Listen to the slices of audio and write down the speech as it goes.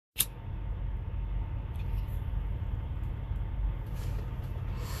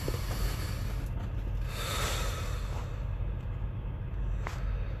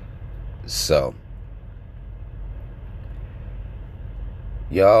So,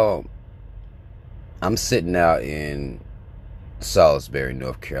 y'all, I'm sitting out in Salisbury,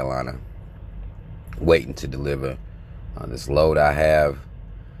 North Carolina, waiting to deliver on this load I have.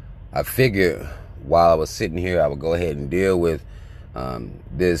 I figured while I was sitting here, I would go ahead and deal with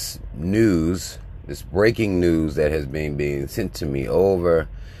this news, this breaking news that has been being sent to me over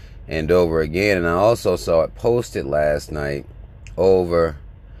and over again. And I also saw it posted last night over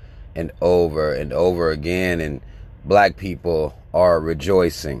and over and over again. And black people are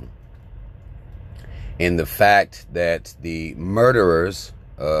rejoicing in the fact that the murderers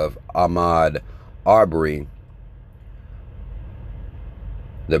of Amaud Arbrey,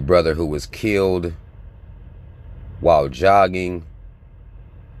 the brother who was killed while jogging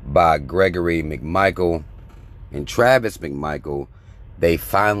by Gregory McMichael and Travis McMichael, they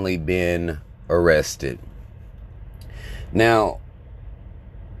finally been arrested. Now,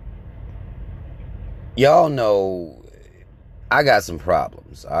 y'all know I got some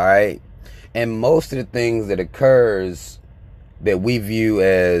problems, all right? And most of the things that occurs that we view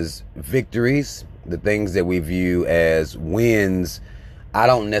as victories, the things that we view as wins, I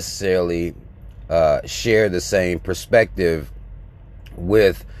don't necessarily share the same perspective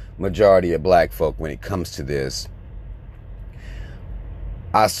with majority of black folk when it comes to this.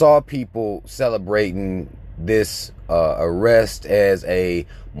 I saw people celebrating this arrest as a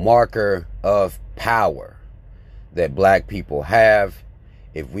marker of power that black people have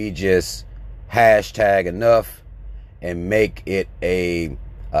if we just hashtag enough and make it a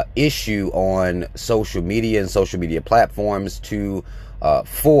issue on social media and social media platforms to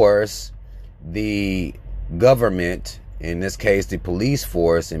force the government, in this case the police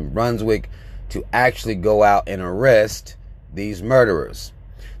force in Brunswick, to actually go out and arrest these murderers.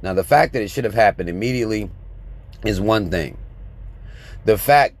 Now, the fact that it should have happened immediately is one thing. The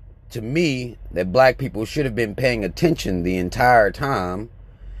fact, to me, that black people should have been paying attention the entire time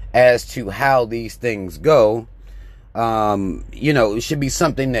as to how these things go, it should be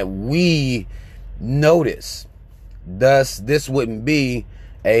something that we notice. Thus, this wouldn't be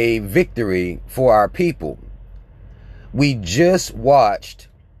a victory for our people. We just watched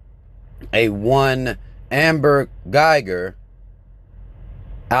one Amber Geiger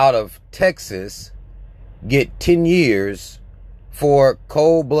out of Texas get 10 years for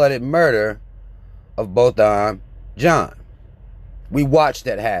cold-blooded murder of both John. We watched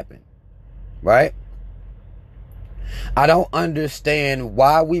that happen, right? I don't understand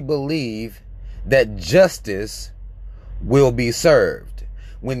why we believe that justice will be served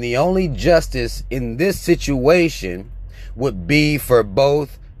when the only justice in this situation would be for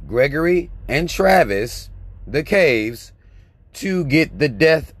both Gregory and Travis, the Caves, to get the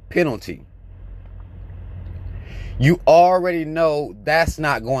death penalty. You already know that's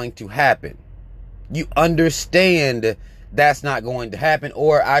not going to happen. You understand that's not going to happen,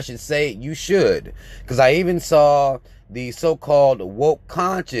 or I should say you should. Because I even saw the so-called woke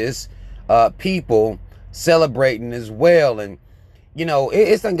conscious people celebrating as well. And,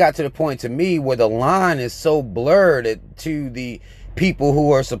 it's done got to the point to me where the line is so blurred to the people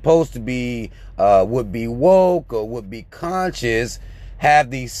who are supposed to be, would be woke or would be conscious, have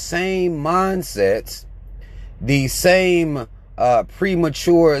the same mindsets, the same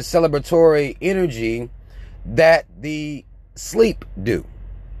premature celebratory energy that the sleep do.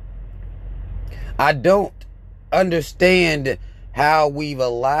 I don't understand how we've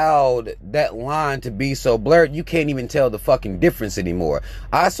allowed that line to be so blurred. You can't even tell the fucking difference anymore.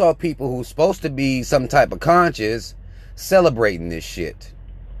 I saw people who's supposed to be some type of conscious celebrating this shit,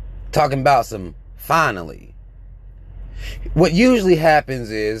 talking about some finally. What usually happens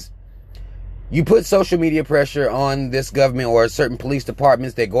is you put social media pressure on this government or certain police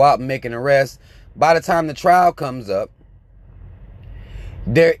departments. They go out and make an arrest. By the time the trial comes up,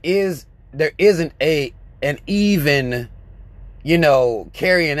 there isn't an even,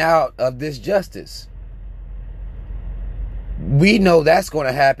 carrying out of this justice. We know that's going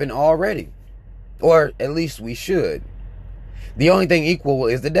to happen already, or at least we should. The only thing equal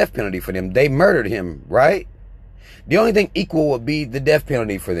is the death penalty for them. They murdered him, right? The only thing equal would be the death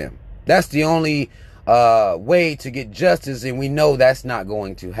penalty for them. That's the only way to get justice, and we know that's not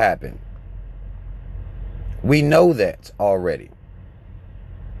going to happen. We know that already.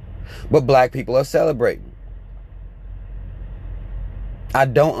 But black people are celebrating. I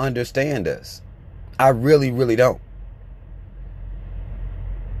don't understand us. I really, really don't.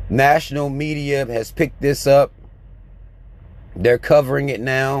 National media has picked this up. They're covering it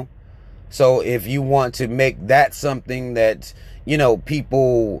now. So if you want to make that something that,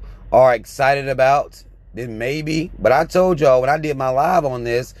 people are excited about, then maybe. But I told y'all when I did my live on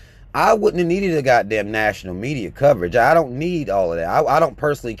this, I wouldn't have needed a goddamn national media coverage. I don't need all of that. I don't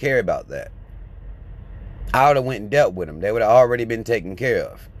personally care about that. I would have went and dealt with them. They would have already been taken care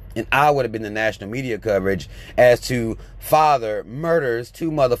of. And I would have been the national media coverage as to father murders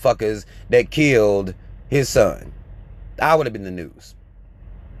 2 motherfuckers that killed his son. I would have been the news.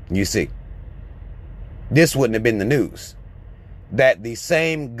 You see. This wouldn't have been the news. That the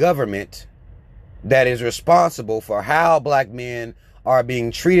same government that is responsible for how black men are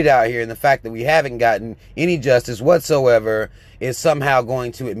being treated out here and the fact that we haven't gotten any justice whatsoever is somehow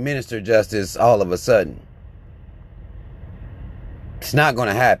going to administer justice all of a sudden. It's not going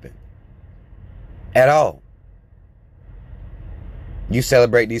to happen. At all. You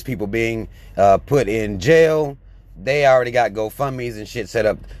celebrate these people being put in jail. They already got GoFundMes and shit set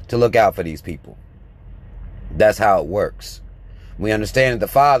up to look out for these people. That's how it works. We understand that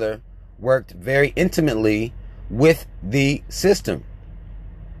the father worked very intimately with the system.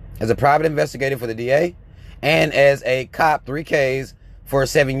 As a private investigator for the DA and as a cop 3Ks for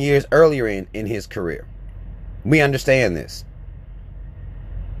 7 years earlier in his career. We understand this.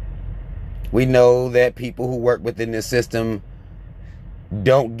 We know that people who work within this system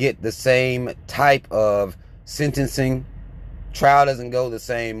don't get the same type of sentencing. Trial doesn't go the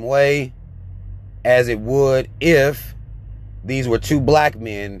same way as it would if these were 2 black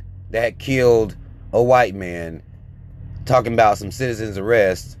men that had killed a white man, talking about some citizen's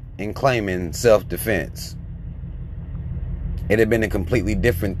arrest and claiming self-defense. It had been a completely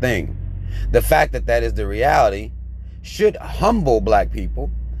different thing. The fact that that is the reality should humble black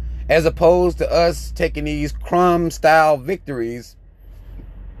people, as opposed to us taking these crumb-style victories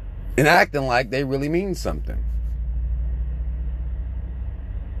and acting like they really mean something.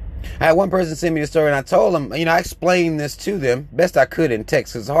 I had one person send me the story and I told them, I explained this to them best I could in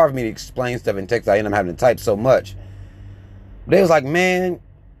text, because it's hard for me to explain stuff in text. I end up having to type so much. But they was like, man,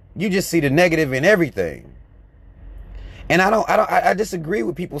 you just see the negative in everything. And I disagree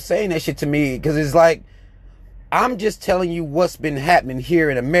with people saying that shit to me, because it's like, I'm just telling you what's been happening here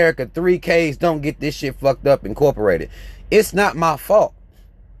in America. 3Ks don't get this shit fucked up incorporated. It's not my fault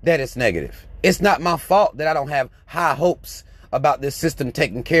that it's negative. It's not my fault that I don't have high hopes about this system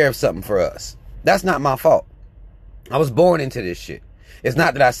taking care of something for us. That's not my fault. I was born into this shit. It's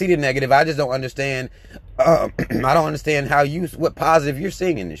not that I see the negative. I just don't understand. I don't understand what positive you're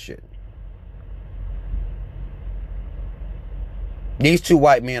seeing in this shit. These 2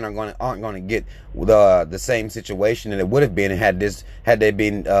 white men aren't going to get the same situation that it would have been had they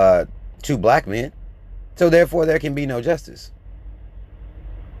been 2 black men. So therefore, there can be no justice.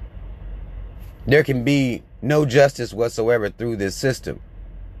 There can be no justice whatsoever through this system,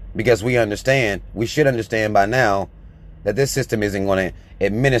 because we should understand by now that this system isn't going to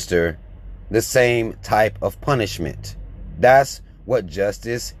administer the same type of punishment. That's what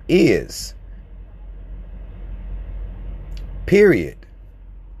justice is. Period.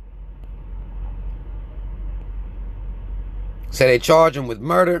 So they charge him with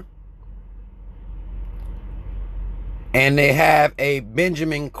murder, and they have a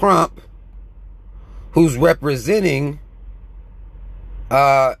Benjamin Crump who's representing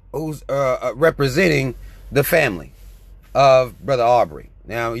the family of Brother Arbrey.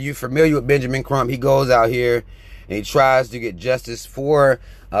 Now, you're familiar with Benjamin Crump. He goes out here and he tries to get justice for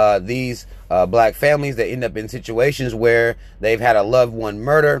these black families that end up in situations where they've had a loved one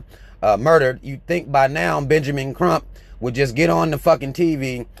murdered. You'd think by now Benjamin Crump would just get on the fucking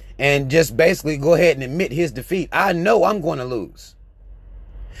TV and just basically go ahead and admit his defeat. I know I'm going to lose,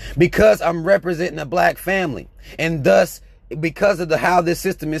 because I'm representing a black family, and thus, because of how this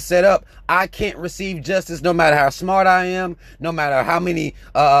system is set up, I can't receive justice no matter how smart I am, no matter how many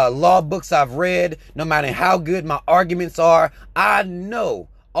law books I've read, no matter how good my arguments are. I know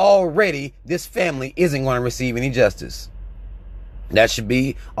already this family isn't going to receive any justice. That should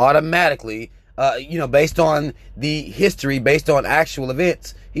be automatically, based on the history, based on actual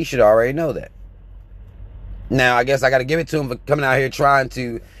events. He should already know that. Now, I guess I got to give it to him for coming out here trying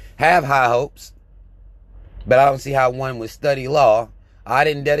to have high hopes. But I don't see how one would study law. I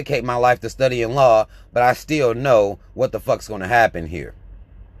didn't dedicate my life to studying law, but I still know what the fuck's going to happen here.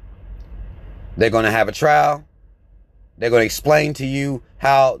 They're going to have a trial. They're going to explain to you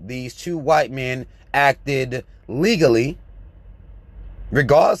how these 2 white men acted legally,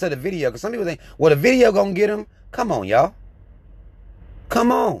 regardless of the video. Because some people think, well, the video going to get them. Come on, y'all.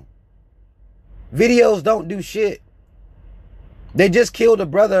 Come on. Videos don't do shit. They just killed a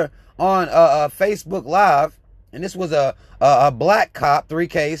brother on Facebook Live, and this was a black cop,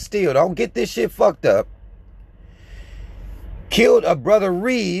 3K. Still, don't get this shit fucked up. killed a brother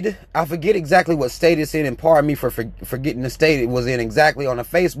Reed. I forget exactly what state it's in, and pardon me for forgetting the state it was in exactly, on a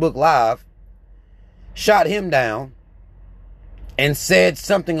Facebook Live. Shot him down and said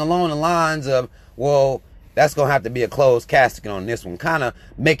something along the lines of, well, that's going to have to be a closed casket on this one. Kind of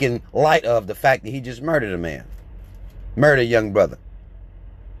making light of the fact that he just murdered a man. Murdered a young brother.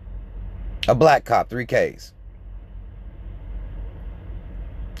 A black cop, 3 Ks.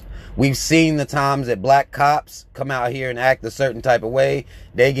 We've seen the times that black cops come out here and act a certain type of way.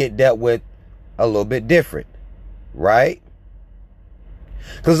 They get dealt with a little bit different. Right?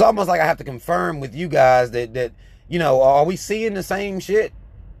 Because it's almost like I have to confirm with you guys that, you know, are we seeing the same shit?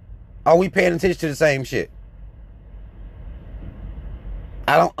 Are we paying attention to the same shit?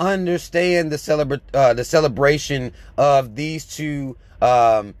 I don't understand the celebration of these two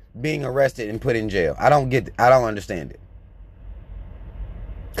being arrested and put in jail. I don't understand it.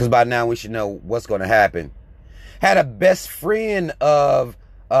 Because by now we should know what's going to happen. Had a best friend of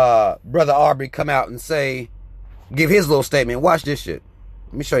Brother Arbrey come out and give his little statement. Watch this shit.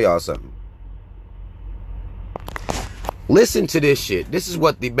 Let me show y'all something. Listen to this shit. This is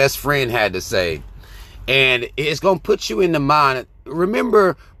what the best friend had to say. And it's going to put you in the mind.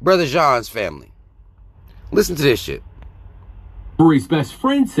 Remember Brother Jean's family. Listen to this shit. Arbrey's best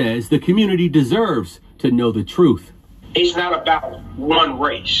friend says the community deserves to know the truth. It's not about one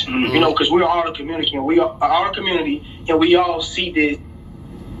race, you know, because we're all a community, and we are a community, and we all see this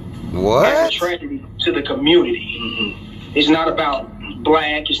as a tragedy to the community. It's not about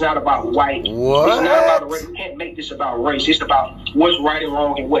black. It's not about white. What? It's not about race. We can't make this about race. It's about what's right and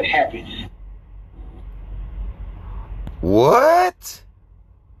wrong and what happened. What?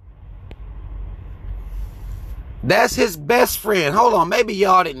 That's his best friend. Hold on. Maybe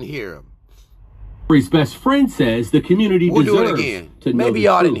y'all didn't hear him. Arbrey's best friend says the community deserves do it again. to know Maybe the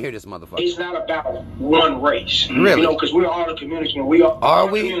y'all truth. didn't hear this motherfucker. It's not about one race. Really? You know, because we're all a community, and we are a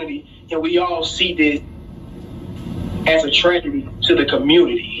community, and we all see this as a tragedy to the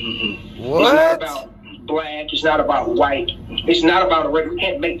community. What? It's not about black. It's not about white. It's not about race. We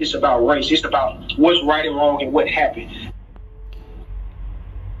can't make this about race. It's about what's right and wrong and what happened.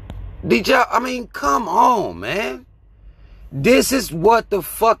 Did y'all, I mean, come on, man. This is what the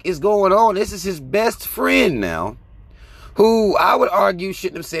fuck is going on. This is his best friend now, who I would argue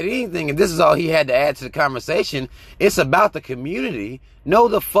shouldn't have said anything. If this is all he had to add to the conversation, it's about the community. No,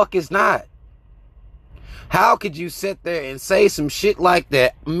 the fuck it's not. How could you sit there and say some shit like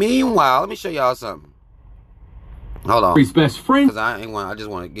that? Meanwhile, let me show y'all something. Hold on. Arbrey's best friend. Because I just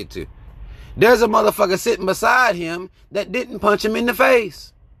want to get to. There's a motherfucker sitting beside him that didn't punch him in the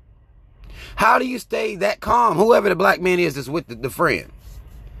face. How do you stay that calm? Whoever the black man is that's with the friend.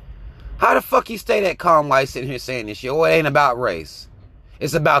 How the fuck you stay that calm while he's sitting here saying this shit? Oh, it ain't about race.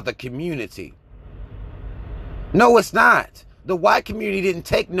 It's about the community. No, it's not. The white community didn't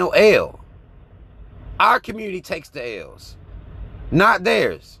take no L. Our community takes the L's. Not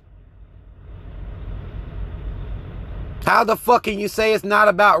theirs. How the fuck can you say it's not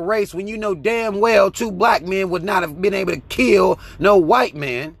about race when you know damn well 2 black men would not have been able to kill no white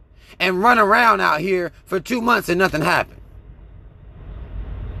man and run around out here for 2 months and nothing happened?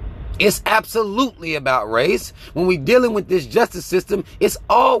 It's absolutely about race. When we're dealing with this justice system, it's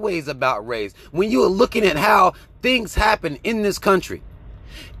always about race. When you are looking at how things happen in this country,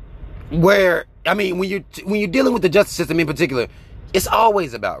 where, I mean, when you're dealing with the justice system in particular, it's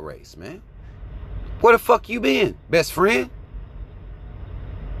always about race, man. Where the fuck you been, best friend?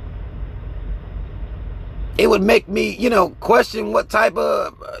 It would make me, question what type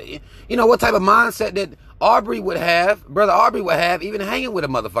of mindset that Arbrey would have, Brother Arbrey would have, even hanging with a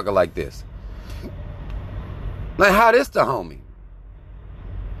motherfucker like this. Like, how this the homie?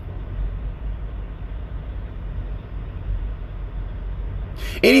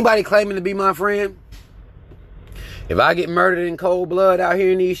 Anybody claiming to be my friend, if I get murdered in cold blood out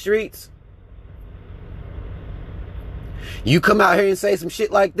here in these streets, you come out here and say some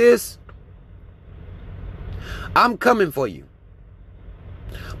shit like this, I'm coming for you.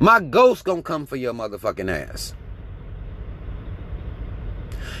 My ghost gonna come for your motherfucking ass.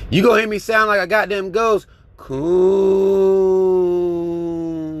 You gonna hear me sound like a goddamn ghost? Coon.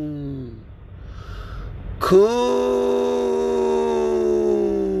 Coon.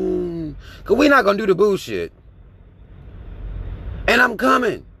 Cause we not gonna do the bullshit. And I'm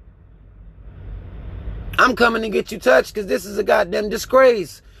coming. I'm coming to get you touched because this is a goddamn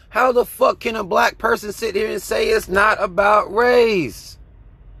disgrace. How the fuck can a black person sit here and say it's not about race?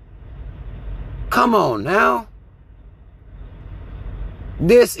 Come on now.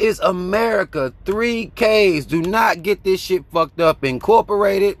 This is America. 3Ks. Do not get this shit fucked up.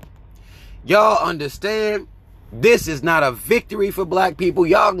 Incorporated. Y'all understand? This is not a victory for black people.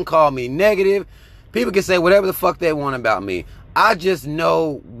 Y'all can call me negative. People can say whatever the fuck they want about me. I just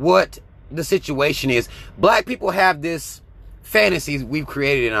know what the situation is. Black people have this fantasies we've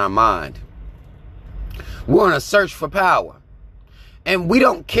created in our mind. We're on a search for power. And we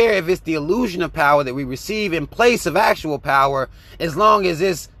don't care if it's the illusion of power that we receive in place of actual power, as long as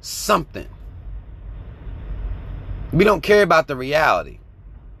it's something. We don't care about the reality.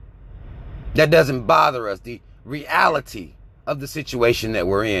 That doesn't bother us. The reality of the situation that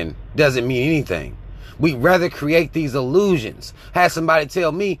we're in doesn't mean anything. We'd rather create these illusions. Have somebody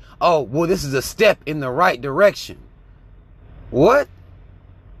tell me, oh, well, this is a step in the right direction. What?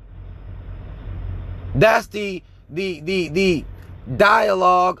 That's the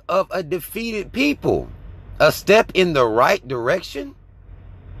dialogue of a defeated people. A step in the right direction?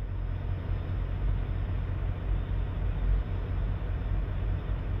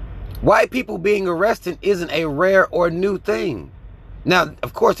 White people being arrested isn't a rare or new thing. Now,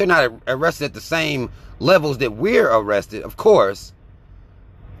 of course, they're not arrested at the same levels that we're arrested, of course.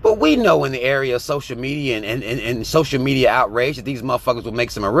 But we know in the area of social media and social media outrage that these motherfuckers will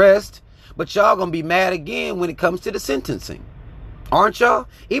make some arrest. But y'all gonna be mad again when it comes to the sentencing. Aren't y'all?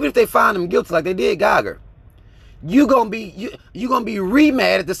 Even if they find them guilty like they did Geiger. You gonna be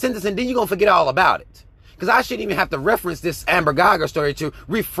re-mad at the sentencing, then you're gonna forget all about it. Because I shouldn't even have to reference this Amber Geiger story to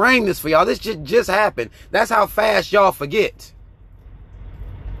reframe this for y'all. This just happened. That's how fast y'all forget.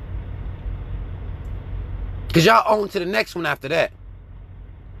 Because y'all on to the next one after that.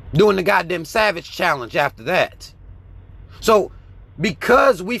 Doing the goddamn Savage Challenge after that. So,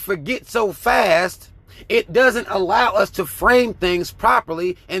 because we forget so fast, it doesn't allow us to frame things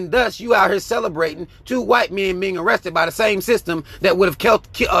properly, and thus you out here celebrating two white men being arrested by the same system that would have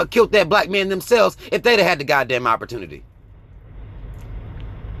killed that black man themselves if they'd have had the goddamn opportunity.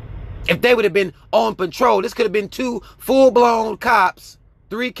 If they would have been on patrol, this could have been two full-blown cops,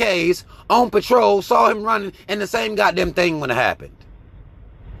 3Ks, on patrol, saw him running, and the same goddamn thing would have happened.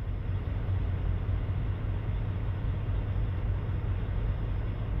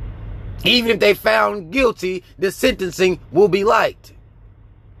 Even if they found guilty, the sentencing will be light.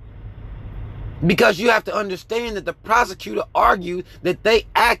 Because you have to understand that the prosecutor argued that they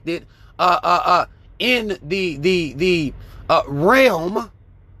acted in the realm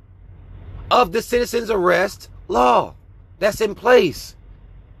of the citizen's arrest law that's in place.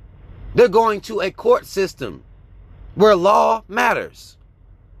 They're going to a court system where law matters,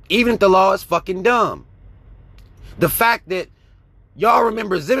 even if the law is fucking dumb. The fact that y'all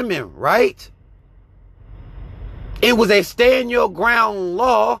remember Zimmerman, right? It was a stand your ground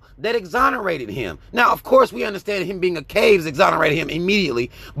law that exonerated him. Now, of course, we understand him being a caves exonerated him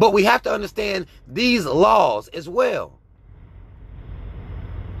immediately, but we have to understand these laws as well.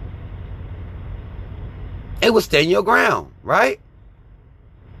 It was stand your ground, right?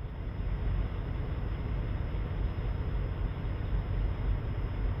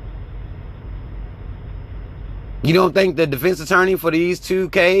 You don't think the defense attorney for these two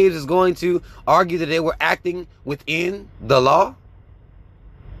caves is going to argue that they were acting within the law?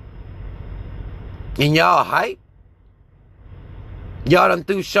 And y'all hype? Y'all done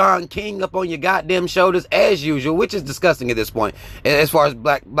threw Sean King up on your goddamn shoulders as usual, which is disgusting at this point, as far as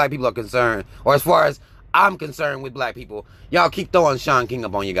black people are concerned, or as far as I'm concerned with black people. Y'all keep throwing Sean King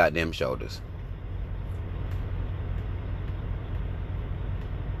up on your goddamn shoulders.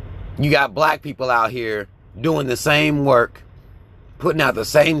 You got black people out here doing the same work, putting out the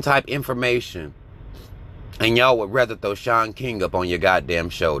same type information, and y'all would rather throw Sean King up on your goddamn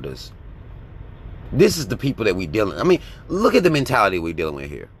shoulders. This is the people that we dealing. I mean, look at the mentality we dealing with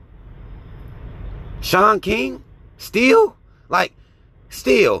here. Sean King, still,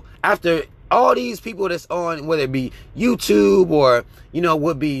 after all these people that's on, whether it be YouTube or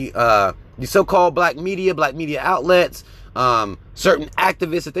would be the so-called black media outlets, certain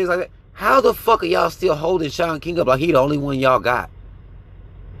activists and things like that. How the fuck are y'all still holding Sean King up like he the only one y'all got?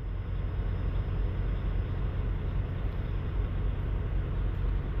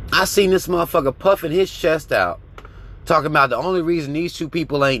 I seen this motherfucker puffing his chest out, talking about the only reason these two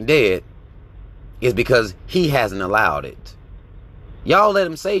people ain't dead is because he hasn't allowed it. Y'all let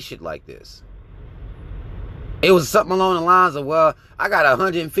him say shit like this. It was something along the lines of, well, I got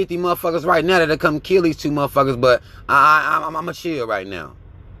 150 motherfuckers right now that'll come kill these two motherfuckers, but I'm a chill right now.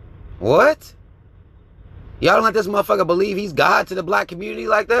 What? Y'all don't let this motherfucker believe he's God to the black community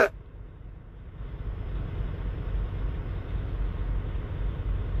like that?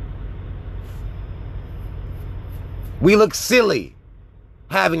 We look silly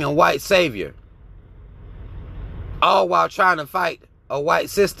having a white savior, all while trying to fight a white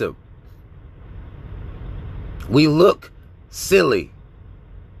system. We look silly.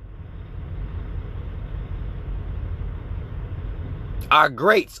 Our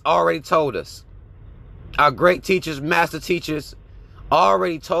greats already told us. Our great teachers, master teachers,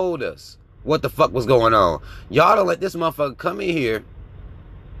 already told us what the fuck was going on. Y'all don't let this motherfucker come in here,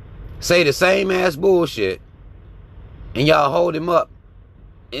 say the same ass bullshit, and y'all hold him up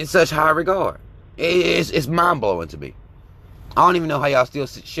in such high regard. It's mind-blowing to me. I don't even know how y'all still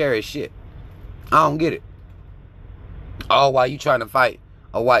share his shit. I don't get it. All while you trying to fight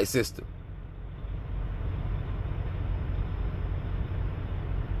a white system.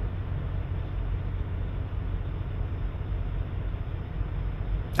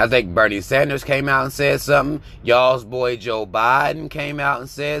 I think Bernie Sanders came out and said something. Y'all's boy Joe Biden came out and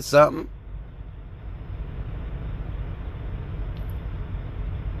said something.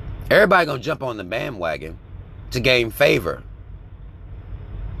 Everybody gonna jump on the bandwagon to gain favor.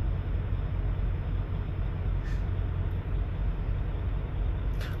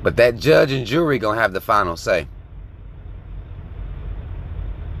 But that judge and jury gonna have the final say.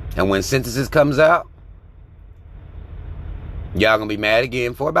 And when sentences comes out, y'all gonna be mad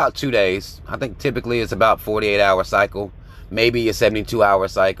again for about 2 days. I think typically it's about 48-hour cycle. Maybe a 72-hour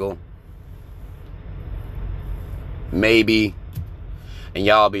cycle. Maybe. And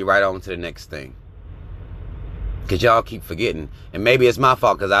y'all be right on to the next thing. Because y'all keep forgetting. And maybe it's my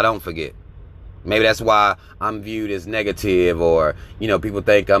fault because I don't forget. Maybe that's why I'm viewed as negative, or, you know, people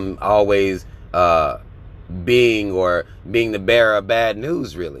think I'm always being the bearer of bad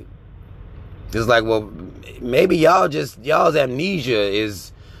news, really. It's like, well, maybe y'all's amnesia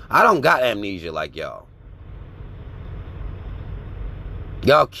is, I don't got amnesia like y'all.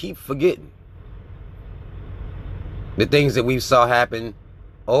 Y'all keep forgetting the things that we saw happen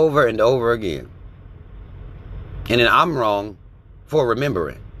over and over again. And then I'm wrong for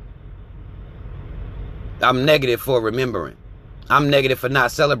remembering. I'm negative for remembering. I'm negative for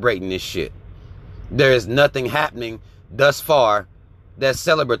not celebrating this shit. There is nothing happening thus far that's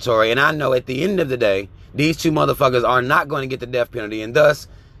celebratory. And I know at the end of the day, these two motherfuckers are not going to get the death penalty. And thus,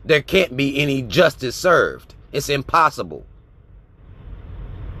 there can't be any justice served. It's impossible.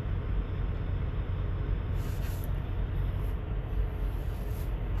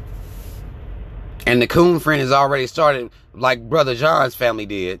 And the coon friend has already started like Brother John's family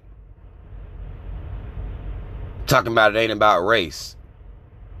did. Talking about it ain't about race.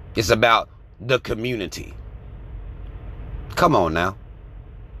 It's about the community. Come on now.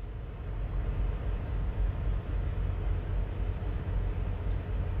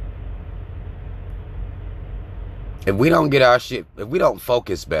 If we don't get our shit, if we don't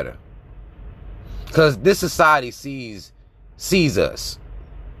focus better, because this society sees us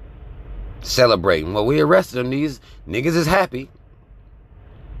celebrating. Well, we arrested them. These niggas is happy.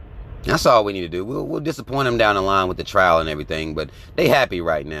 That's all we need to do. We'll disappoint them down the line with the trial and everything, but they happy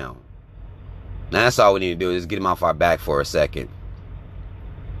right now. Now that's all we need to do is get them off our back for a second.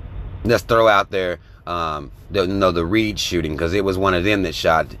 Let's throw out there the Reed shooting, because it was one of them that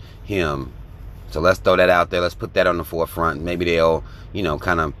shot him. So let's throw that out there. Let's put that on the forefront. Maybe they'll,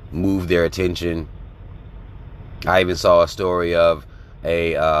 kind of move their attention. I even saw a story of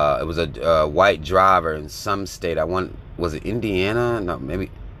it was a white driver in some state. Was it Indiana? No, maybe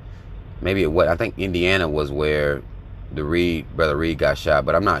it was. I think Indiana was where Brother Reed got shot,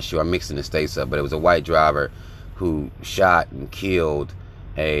 but I'm not sure. I'm mixing the states up. But it was a white driver who shot and killed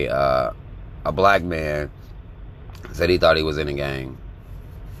a black man. Said he thought he was in a gang.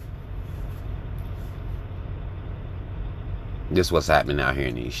 This is what's happening out here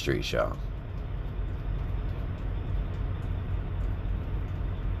in these streets, y'all.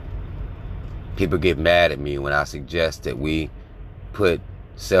 People get mad at me when I suggest that we put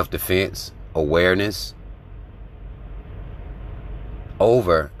self-defense awareness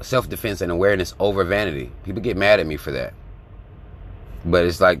over vanity. People get mad at me for that. But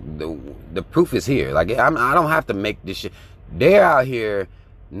it's like the proof is here. Like I don't have to make this shit. They're out here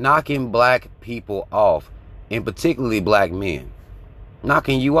knocking black people off, and particularly black men,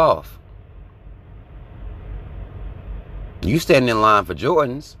 knocking you off. You standing in line for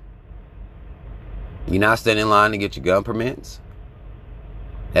Jordans. You're not standing in line to get your gun permits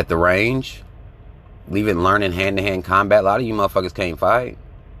at the range, learning hand-to-hand combat. A lot of you motherfuckers can't fight,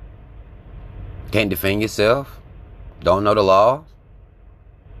 can't defend yourself, don't know the law.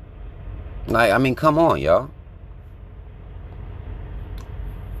 Like, I mean, come on, y'all.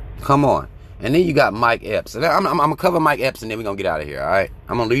 Come on. And then you got Mike Epps. And I'm going to cover Mike Epps, and then we're going to get out of here, all right?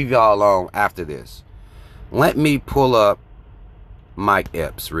 I'm going to leave y'all alone after this. Let me pull up Mike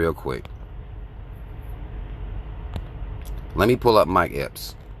Epps real quick. Let me pull up Mike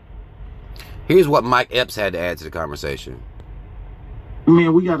Epps. Here's what Mike Epps had to add to the conversation.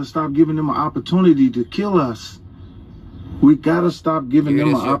 Man, we got to stop giving them an opportunity to kill us. We got to stop giving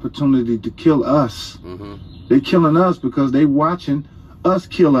them an opportunity to kill us. They're killing us because they watching us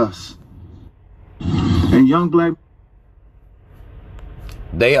kill us. And young black...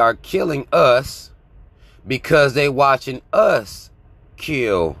 They are killing us because they watching us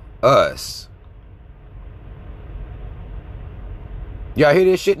kill us. Y'all hear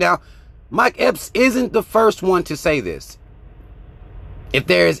this shit now? Mike Epps isn't the first one to say this. If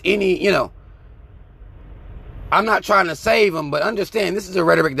there is any, I'm not trying to save him, but understand this is a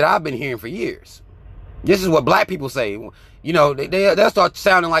rhetoric that I've been hearing for years. This is what black people say. They'll start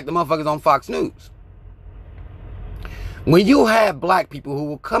sounding like the motherfuckers on Fox News. When you have black people who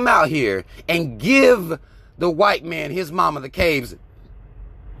will come out here and give the white man, his mama, the caves,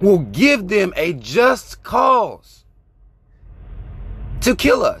 will give them a just cause to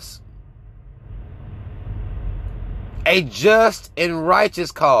kill us. A just and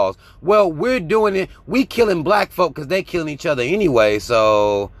righteous cause. Well, we're doing it. We killing black folk because they killing each other anyway.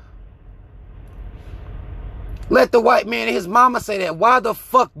 So let the white man and his mama say that. Why the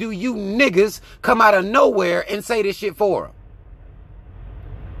fuck do you niggas come out of nowhere and say this shit for them?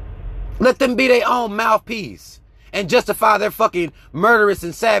 Let them be their own mouthpiece and justify their fucking murderous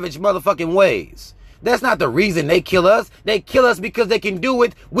and savage motherfucking ways. That's not the reason they kill us. They kill us because they can do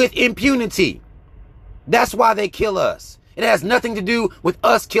it with impunity. That's why they kill us. It has nothing to do with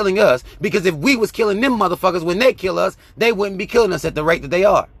us killing us, because if we was killing them motherfuckers when they kill us, they wouldn't be killing us at the rate that they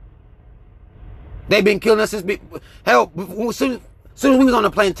are. They've been killing us since, hell, soon as we was on the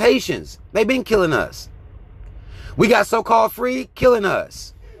plantations, they've been killing us. We got so-called free, killing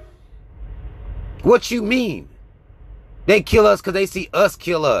us. What you mean? They kill us because they see us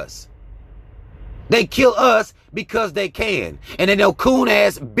kill us. They kill us because they can. And they know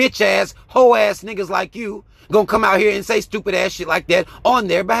coon-ass, bitch-ass, hoe-ass niggas like you gonna come out here and say stupid-ass shit like that on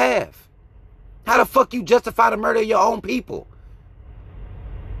their behalf. How the fuck you justify the murder of your own people?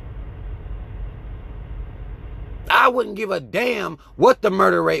 I wouldn't give a damn what the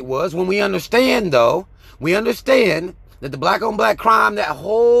murder rate was when we understand, though. We understand that the black-on-black crime, that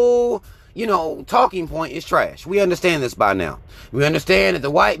whole... talking point is trash. We understand this by now. We understand that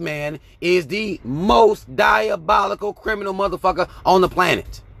the white man is the most diabolical criminal motherfucker on the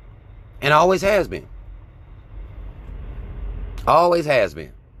planet. And always has been. Always has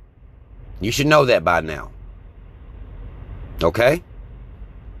been. You should know that by now. Okay?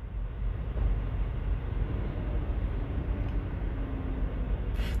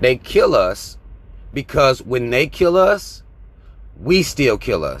 They kill us because when they kill us, we still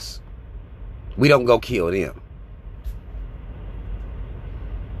kill us. We don't go kill them.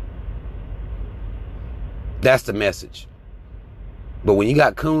 That's the message. But when you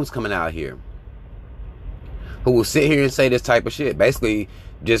got coons coming out here who will sit here and say this type of shit, basically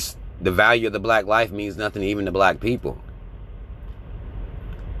just the value of the black life means nothing to even the black people.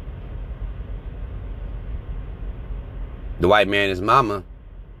 The white man and his mama,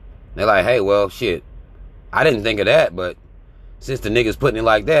 they're like, hey, well, shit, I didn't think of that, but since the niggas putting it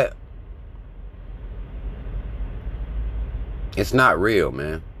like that, it's not real,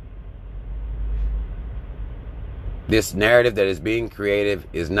 man. This narrative that is being created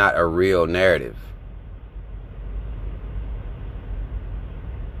is not a real narrative.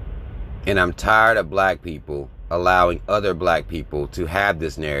 And I'm tired of black people allowing other black people to have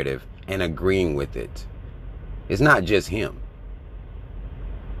this narrative and agreeing with it. It's not just him.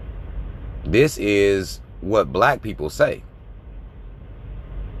 This is what black people say.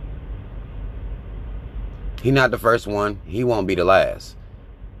 He's not the first one. He won't be the last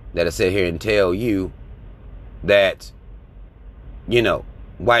that'll sit here and tell you that,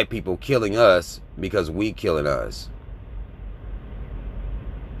 white people killing us because we killing us.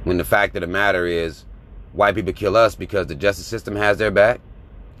 When the fact of the matter is, white people kill us because the justice system has their back,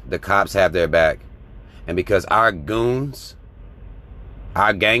 the cops have their back, and because our goons,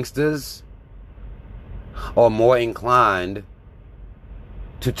 our gangsters, are more inclined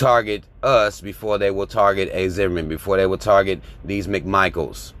to target us before they will target a Zimmerman, before they will target these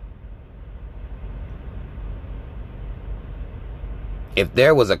McMichaels. If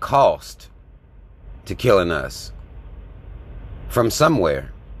there was a cost to killing us from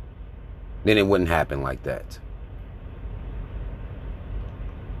somewhere, then it wouldn't happen like that.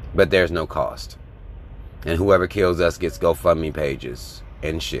 But there's no cost. And whoever kills us gets GoFundMe pages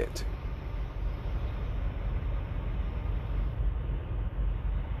and shit.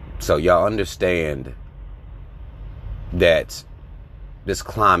 So y'all understand that this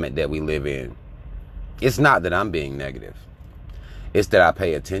climate that we live in, it's not that I'm being negative. It's that I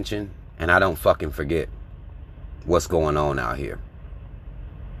pay attention And I don't fucking forget what's going on out here.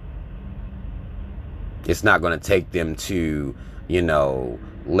 It's not going to take them to, you know,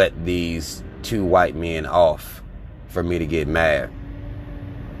 let these 2 white men off for me to get mad.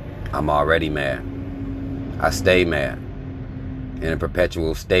 I'm already mad. I stay mad. In a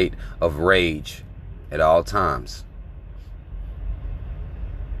perpetual state of rage at all times.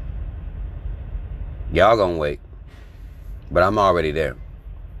 Y'all gonna wait. But I'm already there.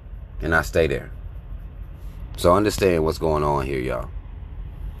 And I stay there. So understand what's going on here, y'all.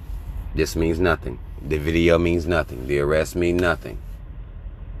 This means nothing. The video means nothing. The arrest means nothing.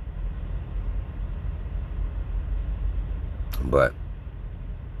 But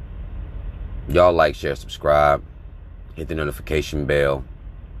y'all like, share, subscribe. Hit the notification bell.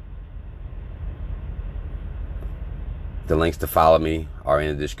 The links to follow me are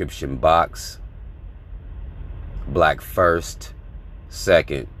in the description box. Black first,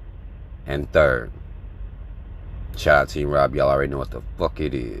 second, and third. Shout out to Team Rob. Y'all already know what the fuck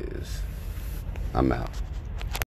it is. I'm out.